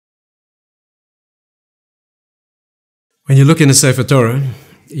When you look in the Sefer Torah,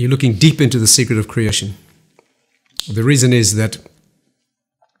 you're looking deep into the secret of creation. The reason is that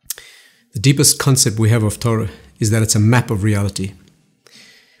the deepest concept we have of Torah is that it's a map of reality.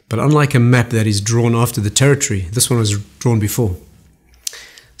 But unlike a map that is drawn after the territory, this one was drawn before.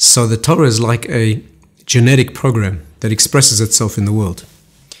 So the Torah is like a genetic program that expresses itself in the world.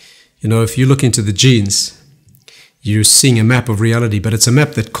 You know, if you look into the genes, you're seeing a map of reality, but it's a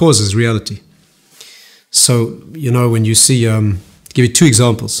map that causes reality. So, you know, when you see, give you two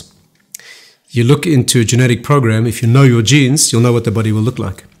examples. You look into a genetic program, if you know your genes, you'll know what the body will look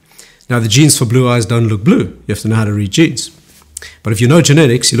like. Now, the genes for blue eyes don't look blue. You have to know how to read genes. But if you know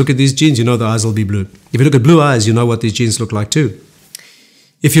genetics, you look at these genes, you know the eyes will be blue. If you look at blue eyes, you know what these genes look like too.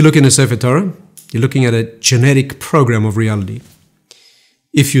 If you look in the Sefer Torah, you're looking at a genetic program of reality.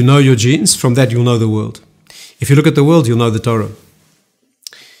 If you know your genes, from that you'll know the world. If you look at the world, you'll know the Torah.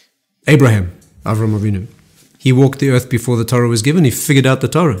 Abraham, Avram Avinu, he walked the earth before the Torah was given. He figured out the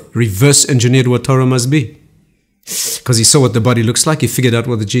Torah, reverse engineered what Torah must be. Because he saw what the body looks like, he figured out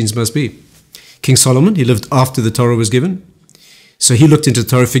what the genes must be. King Solomon, he lived after the Torah was given. So he looked into the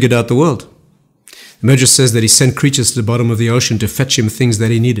Torah, figured out the world. The Medrash says that he sent creatures to the bottom of the ocean to fetch him things that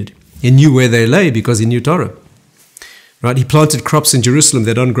he needed. He knew where they lay because he knew Torah. Right? He planted crops in Jerusalem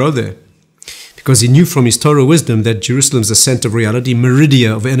that don't grow there. Because he knew from his Torah wisdom that Jerusalem's a center of reality,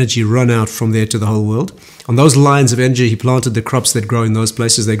 meridia of energy run out from there to the whole world. On those lines of energy, he planted the crops that grow in those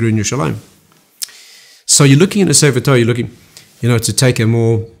places. They grew in Yerushalayim. So you're looking at a Sefer Torah, you're looking, you know, to take a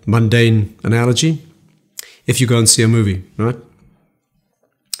more mundane analogy, if you go and see a movie, right?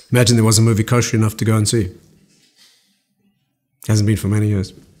 Imagine there was a movie kosher enough to go and see. Hasn't been for many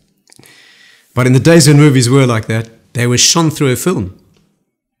years. But in the days when movies were like that, they were shone through a film.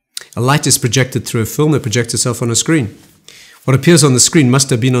 A light is projected through a film that projects itself on a screen. What appears on the screen must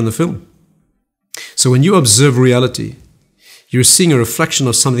have been on the film. So when you observe reality, you're seeing a reflection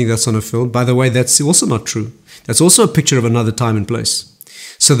of something that's on a film. By the way, that's also not true. That's also a picture of another time and place.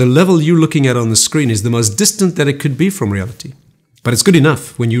 So the level you're looking at on the screen is the most distant that it could be from reality. But it's good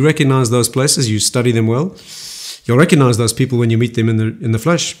enough. When you recognize those places, you study them well, you'll recognize those people when you meet them in the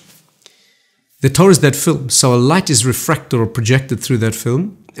flesh. The Torah is that film. So a light is refracted or projected through that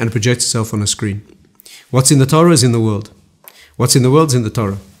film and it projects itself on a screen. What's in the Torah is in the world. What's in the world is in the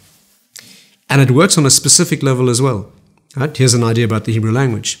Torah. And it works on a specific level as well. Right? Here's an idea about the Hebrew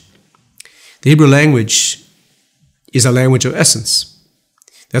language. The Hebrew language is a language of essence.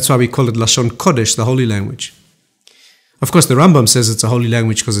 That's why we call it Lashon Kodesh, the holy language. Of course, the Rambam says it's a holy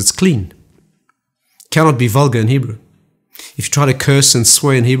language because it's clean. It cannot be vulgar in Hebrew. If you try to curse and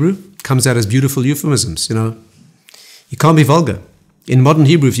swear in Hebrew, it comes out as beautiful euphemisms, you know. You can't be vulgar. In modern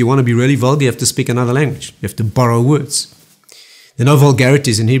Hebrew, if you want to be really vulgar, you have to speak another language. You have to borrow words. There are no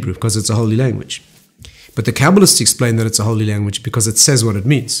vulgarities in Hebrew because it's a holy language. But the Kabbalists explain that it's a holy language because it says what it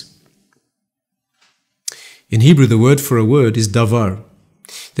means. In Hebrew, the word for a word is davar.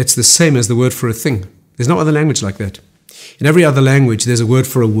 That's the same as the word for a thing. There's no other language like that. In every other language, there's a word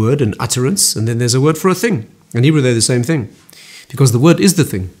for a word, an utterance, and then there's a word for a thing. In Hebrew, they're the same thing. Because the word is the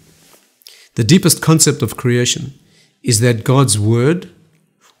thing. The deepest concept of creation is that God's word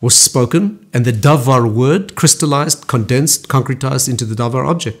was spoken, and the davar word crystallized, condensed, concretized into the davar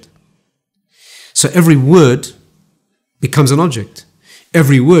object. So every word becomes an object.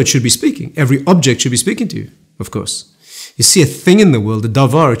 Every word should be speaking. Every object should be speaking to you, of course. You see a thing in the world, the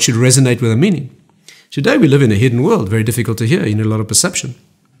davar, it should resonate with a meaning. Today we live in a hidden world, very difficult to hear, you need a lot of perception.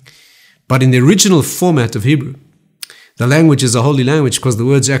 But in the original format of Hebrew, the language is a holy language because the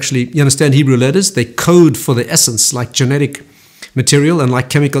words actually, you understand Hebrew letters? They code for the essence like genetic material and like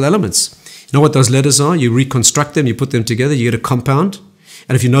chemical elements. You know what those letters are? You reconstruct them, you put them together, you get a compound.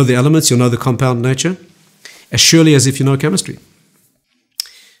 And if you know the elements, you'll know the compound nature as surely as if you know chemistry.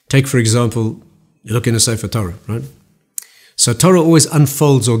 Take, for example, you look in a Sefer Torah, right? So Torah always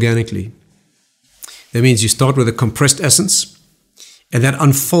unfolds organically. That means you start with a compressed essence, and that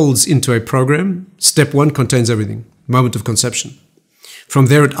unfolds into a program. Step 1 contains everything, moment of conception. From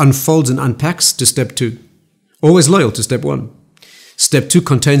there, it unfolds and unpacks to step 2. Always loyal to step 1. Step 2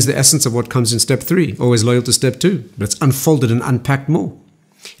 contains the essence of what comes in step 3. Always loyal to step 2, but it's unfolded and unpacked more.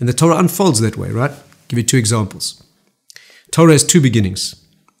 And the Torah unfolds that way, right? I'll give you 2 examples. Torah has 2 beginnings.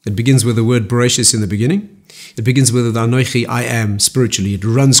 It begins with the word Bereshis in the beginning. It begins with the Anochi, I am, spiritually. It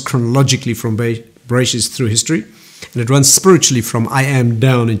runs chronologically from Bereshis through history, and it runs spiritually from I am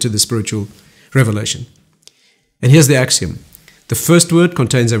down into the spiritual revelation. And here's the axiom. The first word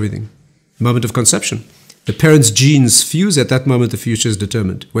contains everything. Moment of conception. The parent's genes fuse. At that moment, the future is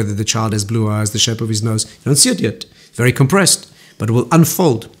determined. Whether the child has blue eyes, the shape of his nose, you don't see it yet. Very compressed, but it will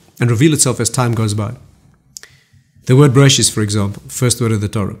unfold and reveal itself as time goes by. The word Bereshis, for example, first word of the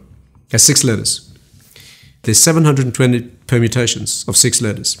Torah, has 6 letters. There's 720 permutations of 6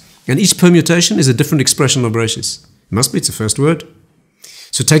 letters. And each permutation is a different expression of Bereshis. It must be, it's the first word.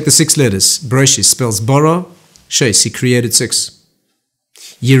 So take the 6 letters. Bereshis spells bara, sheis, he created 6.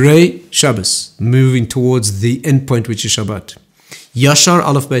 Yirei, Shabbos, moving towards the end point, which is Shabbat. Yashar,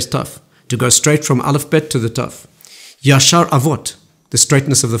 Aleph, Beis, Taf, to go straight from Aleph, Bet to the Taf. Yashar, Avot, the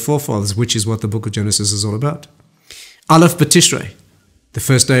straightness of the forefathers, which is what the book of Genesis is all about. Aleph, B'Tishrei, the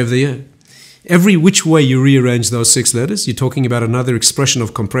first day of the year. Every which way you rearrange those 6 letters, you're talking about another expression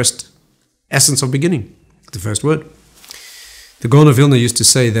of compressed essence of beginning, the first word. The Gaon of Vilna used to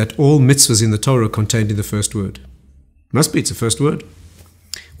say that all mitzvahs in the Torah are contained in the first word. Must be, it's the first word.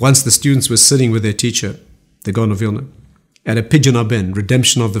 Once the students were sitting with their teacher, the Gaon of Vilna, at a Pidyon Aben,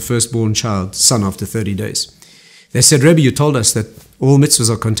 redemption of the firstborn child, son after 30 days. They said, Rebbe, you told us that all mitzvahs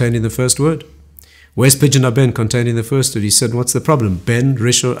are contained in the first word. Where's Pidyon Aben contained in the first word? He said, what's the problem? Ben,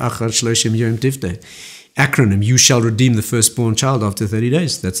 Risho, Achar, Shloshim, Yom, Tivteh. Acronym, you shall redeem the firstborn child after 30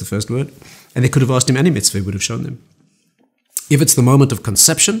 days. That's the first word. And they could have asked him any mitzvah, he would have shown them. If it's the moment of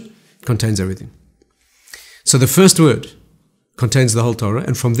conception, it contains everything. So the first word contains the whole Torah,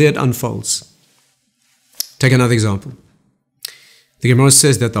 and from there it unfolds. Take another example. The Gemara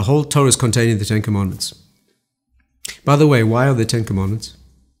says that the whole Torah is contained in the 10 Commandments. By the way, why are there 10 Commandments?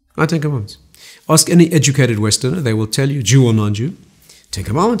 Why 10 Commandments? Ask any educated Westerner, they will tell you, Jew or non-Jew, 10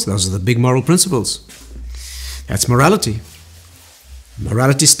 Commandments, those are the big moral principles. That's morality.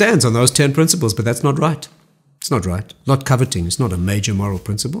 Morality stands on those 10 principles, but that's not right. It's not right. Not coveting, it's not a major moral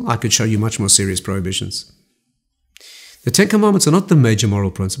principle. I could show you much more serious prohibitions. The 10 Commandments are not the major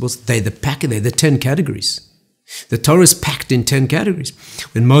moral principles, they're the 10 categories. The Torah is packed in 10 categories.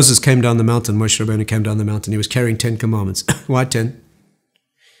 When Moses came down the mountain, Moshe Rabbeinu came down the mountain, he was carrying 10 Commandments. Why 10?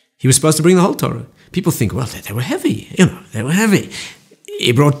 He was supposed to bring the whole Torah. People think, well, they were heavy, they were heavy.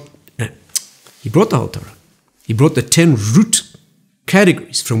 He brought the whole Torah. He brought the 10 root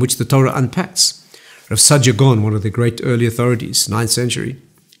categories from which the Torah unpacks. Rav Sadia Gaon, one of the great early authorities, 9th century,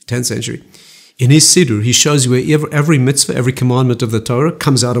 10th century, in his Siddur, he shows you where every mitzvah, every commandment of the Torah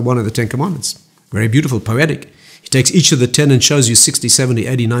comes out of one of the 10 commandments. Very beautiful, poetic. He takes each of the 10 and shows you 60, 70,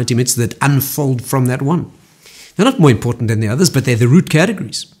 80, 90 mitzvahs that unfold from that one. They're not more important than the others, but they're the root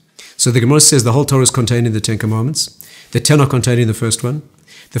categories. So the Gemara says the whole Torah is contained in the 10 commandments. The 10 are contained in the first one.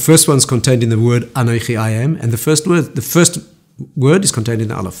 The first one's contained in the word Anochi I am, and the first word is contained in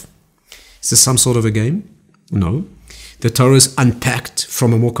the Aleph. Is this some sort of a game? No. The Torah is unpacked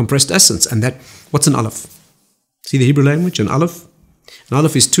from a more compressed essence. And what's an Aleph? See the Hebrew language? An Aleph? An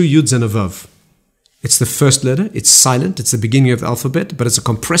Aleph is 2 Yuds and a Vav. It's the first letter. It's silent. It's the beginning of the alphabet, but it's a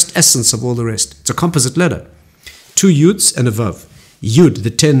compressed essence of all the rest. It's a composite letter. 2 Yuds and a Vav. Yud, the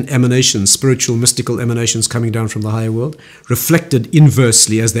 10 emanations, spiritual, mystical emanations coming down from the higher world, reflected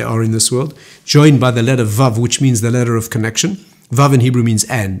inversely as they are in this world, joined by the letter Vav, which means the letter of connection. Vav in Hebrew means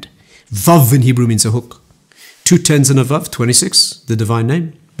and. Vav in Hebrew means a hook. 2 tens and a Vav, 26, the divine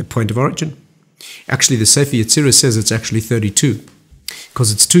name, the point of origin. Actually, the Sefer Yetzirah says it's actually 32,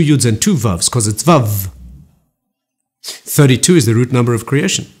 because it's 2 Yuds and 2 Vavs, because it's Vav. 32 is the root number of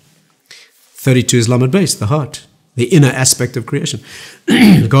creation. 32 is Lamed Beis, the heart, the inner aspect of creation.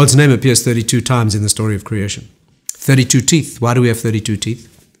 God's name appears 32 times in the story of creation. 32 teeth. Why do we have 32 teeth?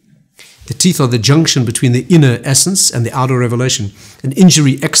 The teeth are the junction between the inner essence and the outer revelation. An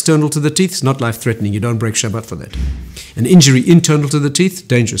injury external to the teeth is not life-threatening. You don't break Shabbat for that. An injury internal to the teeth,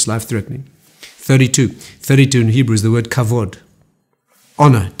 dangerous, life-threatening. 32. 32 in Hebrew is the word kavod.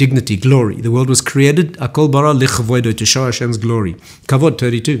 Honor, dignity, glory. The world was created, akol bara lichavoido, to show Hashem's glory. Kavod,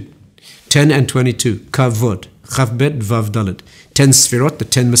 32. 10 and 22. Kavod. Chavbet, Vav, Dalet. 10 sfirot, the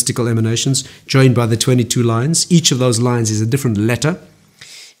 10 mystical emanations, joined by the 22 lines. Each of those lines is a different letter.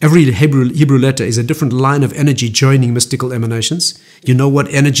 Every Hebrew letter is a different line of energy joining mystical emanations. You know what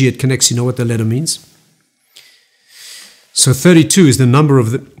energy it connects, you know what the letter means. So 32 is the number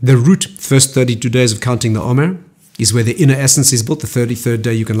of the root, first 32 days of counting the Omer, is where the inner essence is built. The 33rd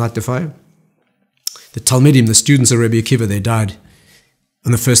day you can light the fire. The Talmidim, the students of Rabbi Akiva, they died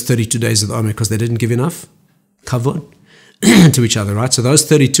on the first 32 days of the Omer because they didn't give enough kavod to each other, right? So those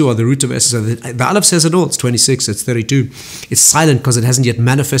 32 are the root of essence. The Aleph says it all. It's 26, it's 32. It's silent because it hasn't yet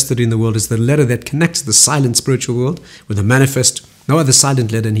manifested in the world. It's the letter that connects the silent spiritual world with the manifest, no other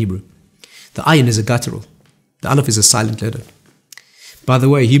silent letter in Hebrew. The ayin is a guttural. The Aleph is a silent letter. By the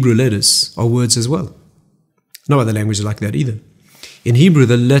way, Hebrew letters are words as well. No other language is like that either. In Hebrew,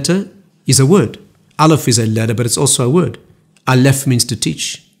 the letter is a word. Aleph is a letter, but it's also a word. Aleph means to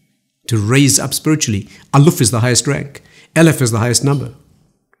teach, to raise up spiritually. Aleph is the highest rank. Aleph is the highest number.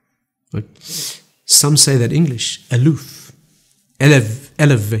 Right? Some say that English, aloof,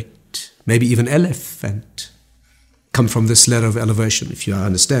 elevate, maybe even elephant, come from this letter of elevation, if you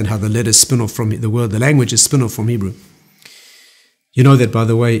understand how the letters spin off from the word, the language is spin off from Hebrew. You know that, by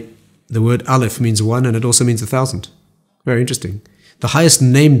the way, the word aleph means 1 and it also means 1,000. Very interesting. The highest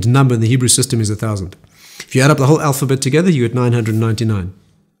named number in the Hebrew system is 1,000. If you add up the whole alphabet together, you get 999.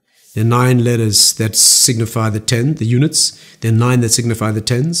 There are 9 letters that signify the 10, the units. There are 9 that signify the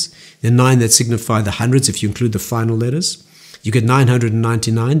tens. There are 9 that signify the hundreds if you include the final letters. You get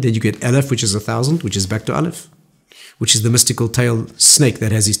 999. Then you get aleph, which is 1,000, which is back to aleph, which is the mystical tail snake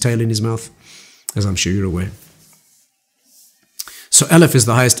that has his tail in his mouth, as I'm sure you're aware. So aleph is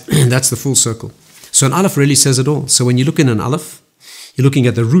the highest, that's the full circle. So an aleph really says it all. So when you look in an aleph, you're looking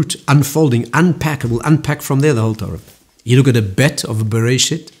at the root, unfolding, unpackable, unpack from there the whole Torah. You look at a bet of a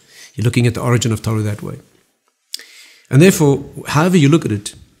bereshit, you're looking at the origin of Torah that way. And therefore, however you look at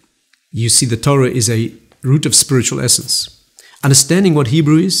it, you see the Torah is a root of spiritual essence. Understanding what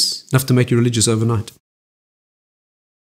Hebrew is, enough to make you religious overnight.